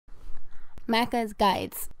Macca's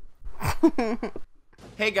guides.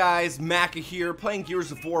 Hey guys, Macca here, playing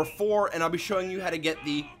Gears of War 4, and I'll be showing you how to get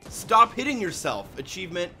the Stop Hitting Yourself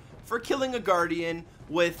achievement for killing a Guardian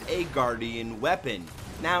with a Guardian weapon.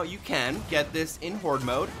 Now, you can get this in Horde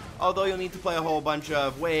mode, although you'll need to play a whole bunch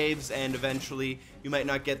of waves, and eventually you might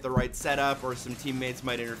not get the right setup, or some teammates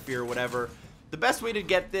might interfere, whatever. The best way to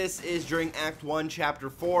get this is during Act 1, Chapter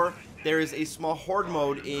 4. There is a small Horde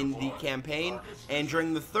mode in the campaign, and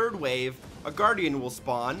during the third wave, a Guardian will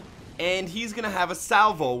spawn, and he's gonna have a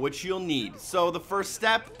Salvo, which you'll need. So the first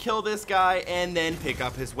step, kill this guy, and then pick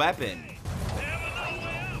up his weapon.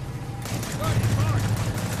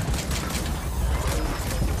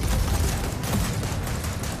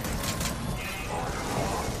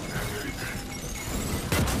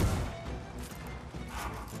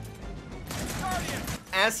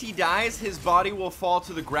 As he dies, his body will fall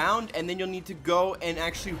to the ground, and then you'll need to go and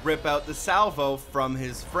actually rip out the Salvo from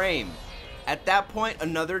his frame. At that point,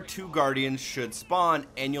 another 2 Guardians should spawn,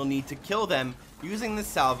 and you'll need to kill them using the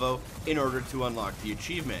Salvo in order to unlock the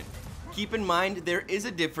achievement. Keep in mind, there is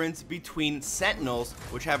a difference between Sentinels,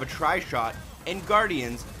 which have a tri-shot, and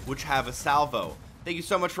Guardians, which have a Salvo. Thank you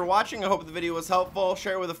so much for watching. I hope the video was helpful.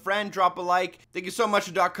 Share it with a friend, drop a like. Thank you so much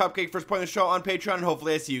to Doc Cupcake for supporting the show on Patreon, and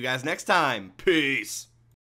hopefully I see you guys next time. Peace!